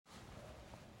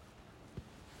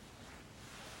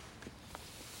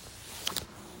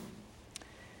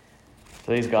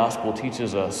Today's gospel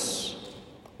teaches us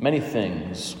many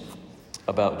things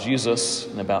about Jesus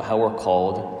and about how we're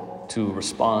called to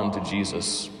respond to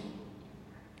Jesus.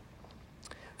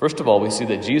 First of all, we see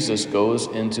that Jesus goes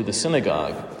into the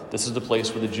synagogue. This is the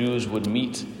place where the Jews would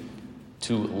meet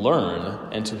to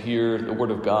learn and to hear the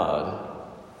word of God.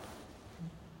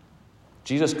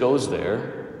 Jesus goes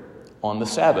there on the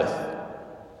Sabbath,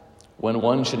 when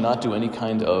one should not do any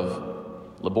kind of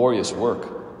laborious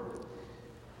work.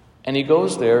 And he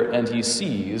goes there and he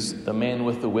sees the man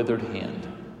with the withered hand.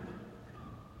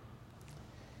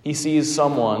 He sees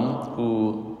someone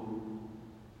who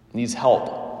needs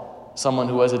help, someone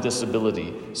who has a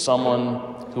disability,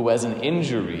 someone who has an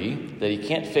injury that he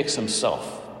can't fix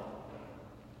himself.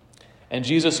 And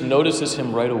Jesus notices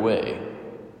him right away.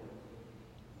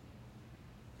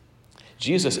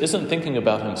 Jesus isn't thinking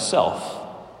about himself.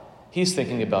 He's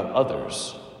thinking about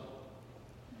others.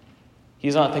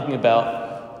 He's not thinking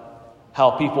about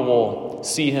how people will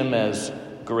see him as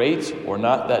great or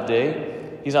not that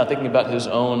day. He's not thinking about his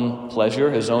own pleasure,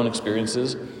 his own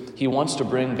experiences. He wants to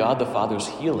bring God the Father's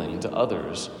healing to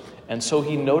others. And so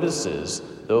he notices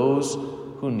those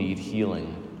who need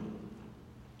healing.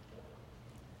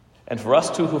 And for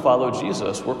us too who follow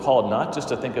Jesus, we're called not just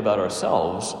to think about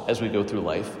ourselves as we go through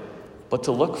life, but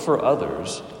to look for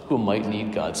others who might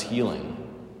need God's healing.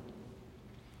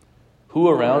 Who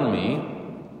around me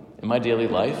in my daily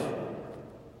life,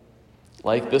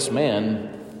 like this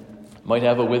man, might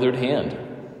have a withered hand,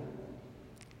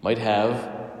 might have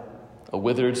a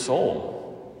withered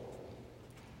soul,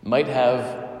 might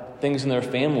have things in their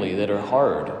family that are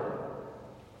hard,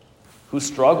 who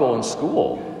struggle in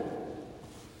school,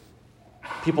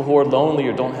 people who are lonely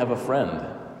or don't have a friend.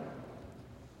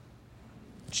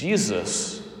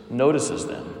 Jesus notices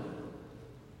them.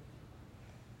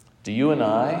 Do you and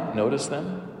I notice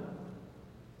them?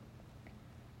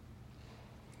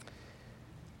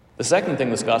 The second thing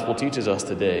this gospel teaches us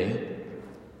today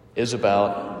is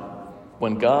about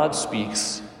when God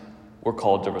speaks, we're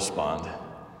called to respond.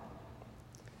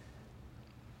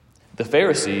 The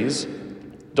Pharisees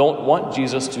don't want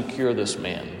Jesus to cure this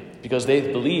man because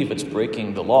they believe it's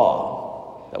breaking the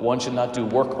law, that one should not do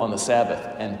work on the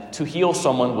Sabbath, and to heal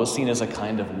someone was seen as a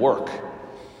kind of work.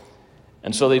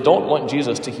 And so they don't want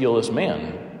Jesus to heal this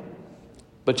man.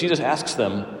 But Jesus asks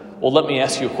them, well, let me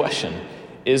ask you a question.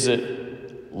 Is it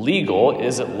legal,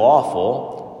 is it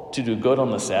lawful to do good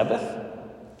on the Sabbath?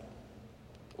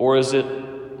 Or is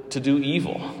it to do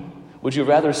evil? Would you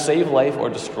rather save life or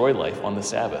destroy life on the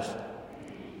Sabbath?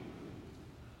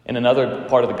 In another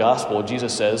part of the gospel,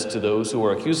 Jesus says to those who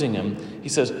are accusing him, he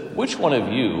says, which one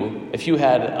of you, if you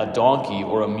had a donkey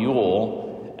or a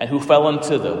mule and who fell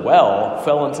into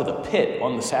the pit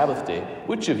on the Sabbath day,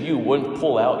 which of you wouldn't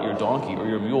pull out your donkey or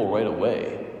your mule right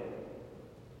away?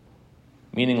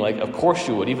 Meaning, like, of course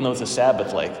you would, even though it's a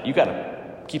Sabbath, like, you got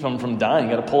to keep them from dying.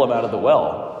 You got to pull them out of the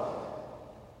well.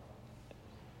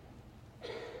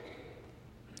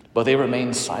 But they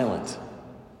remained silent.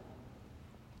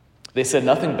 They said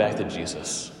nothing back to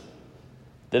Jesus.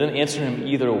 They didn't answer him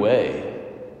either way.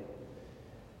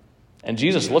 And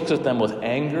Jesus looks at them with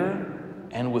anger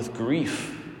and with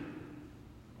grief.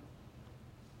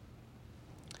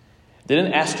 They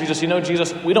didn't ask Jesus,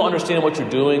 Jesus, we don't understand what you're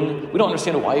doing. We don't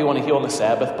understand why you want to heal on the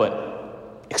Sabbath,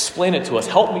 but explain it to us.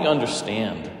 Help me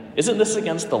understand. Isn't this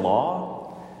against the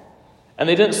law? And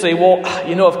they didn't say, well,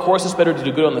 of course it's better to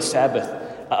do good on the Sabbath.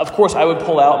 Of course I would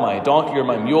pull out my donkey or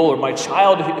my mule or my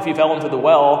child if he fell into the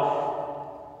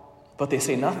well. But they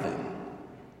say nothing.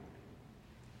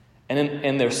 And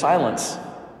in their silence,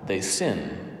 they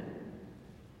sin.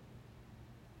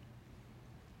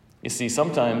 You see,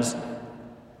 sometimes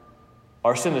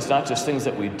our sin is not just things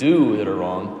that we do that are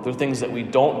wrong. They're things that we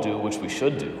don't do, which we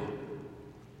should do.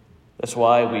 That's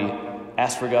why we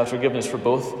ask for God's forgiveness for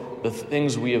both the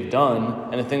things we have done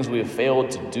and the things we have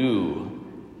failed to do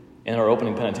in our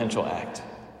opening penitential act.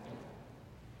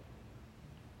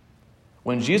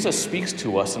 When Jesus speaks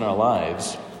to us in our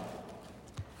lives,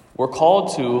 we're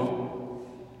called to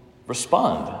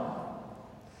respond.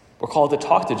 We're called to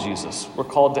talk to Jesus. We're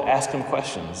called to ask him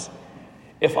questions.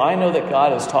 If I know that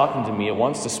God is talking to me and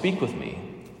wants to speak with me,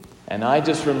 and I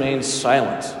just remain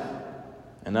silent,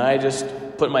 and I just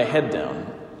put my head down,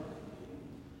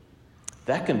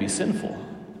 that can be sinful.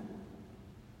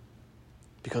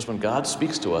 Because when God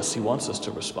speaks to us, he wants us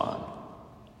to respond.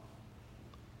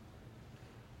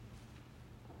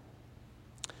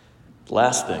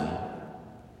 Last thing,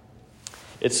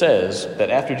 it says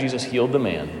that after Jesus healed the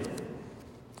man,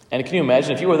 and can you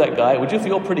imagine if you were that guy, would you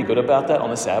feel pretty good about that on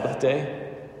the Sabbath day?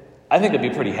 I think I'd be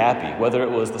pretty happy, whether it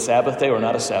was the Sabbath day or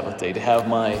not a Sabbath day, to have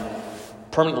my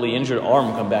permanently injured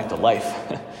arm come back to life.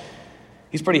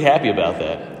 He's pretty happy about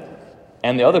that.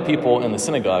 And the other people in the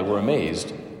synagogue were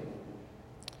amazed.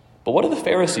 But what did the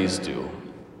Pharisees do?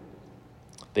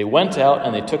 They went out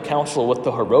and they took counsel with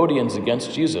the Herodians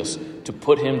against Jesus to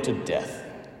put him to death.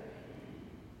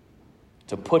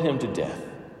 To put him to death.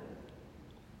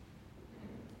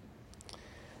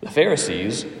 The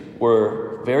Pharisees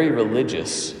were very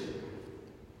religious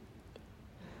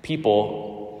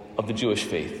people of the Jewish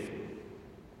faith.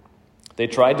 They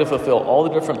tried to fulfill all the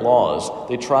different laws.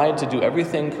 They tried to do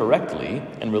everything correctly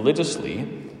and religiously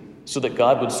so that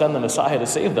God would send the Messiah to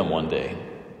save them one day.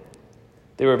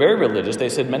 They were very religious. They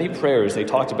said many prayers. They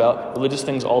talked about religious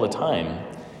things all the time.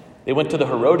 They went to the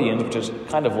Herodians, which is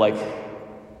kind of like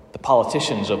the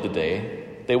politicians of the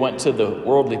day. They went to the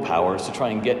worldly powers to try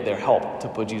and get their help to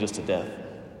put Jesus to death.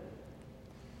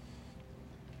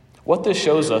 What this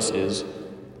shows us is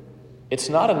it's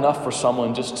not enough for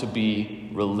someone just to be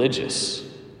religious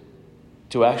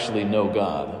to actually know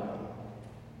God.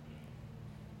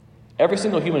 Every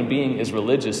single human being is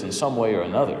religious in some way or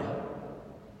another.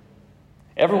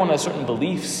 Everyone has certain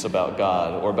beliefs about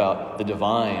God or about the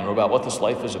divine or about what this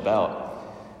life is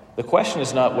about. The question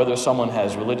is not whether someone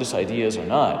has religious ideas or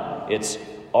not. It's,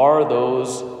 are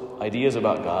those ideas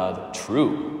about God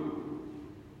true?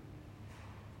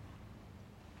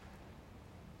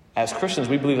 As Christians,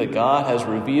 we believe that God has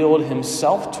revealed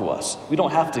himself to us. We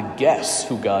don't have to guess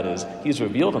who God is. He's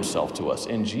revealed himself to us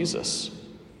in Jesus.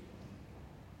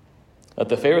 That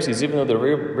the Pharisees, even though they're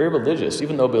very religious,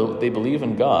 even though they believe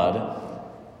in God,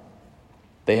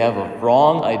 they have a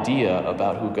wrong idea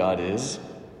about who God is,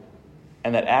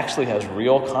 and that actually has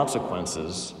real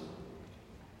consequences,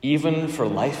 even for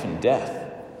life and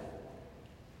death.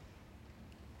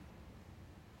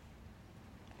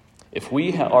 If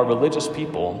we are religious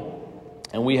people,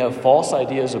 and we have false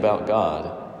ideas about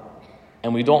God,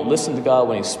 and we don't listen to God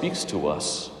when he speaks to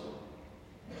us,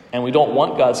 and we don't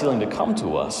want God's healing to come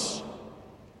to us,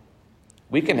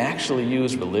 we can actually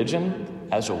use religion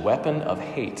as a weapon of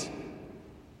hate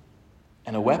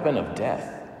and a weapon of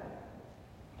death.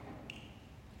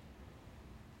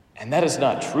 And that is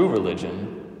not true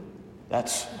religion.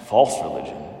 That's false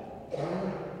religion.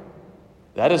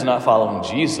 That is not following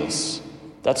Jesus.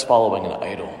 That's following an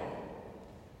idol.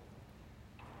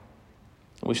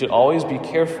 We should always be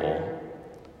careful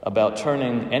about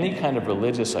turning any kind of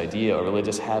religious idea or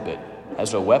religious habit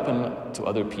as a weapon to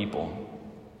other people.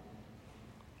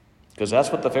 Because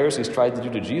that's what the Pharisees tried to do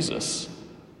to Jesus.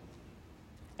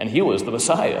 And he was the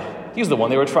Messiah. He's the one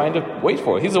they were trying to wait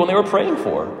for. He's the one they were praying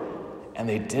for. And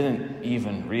they didn't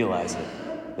even realize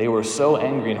it. They were so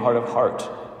angry and hard of heart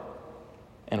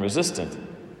and resistant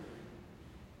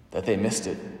that they missed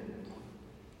it.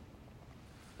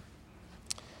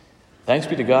 Thanks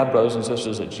be to God, brothers and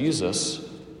sisters, that Jesus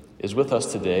is with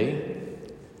us today.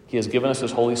 He has given us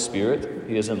his Holy Spirit.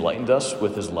 He has enlightened us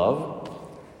with his love.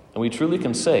 And we truly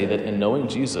can say that in knowing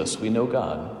Jesus, we know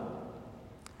God.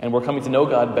 And we're coming to know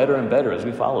God better and better as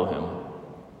we follow him.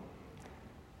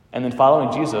 And in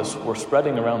following Jesus, we're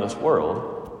spreading around this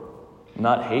world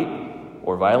not hate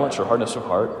or violence or hardness of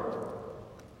heart,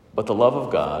 but the love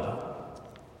of God,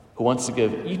 who wants to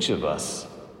give each of us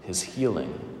his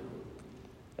healing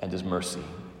and his mercy.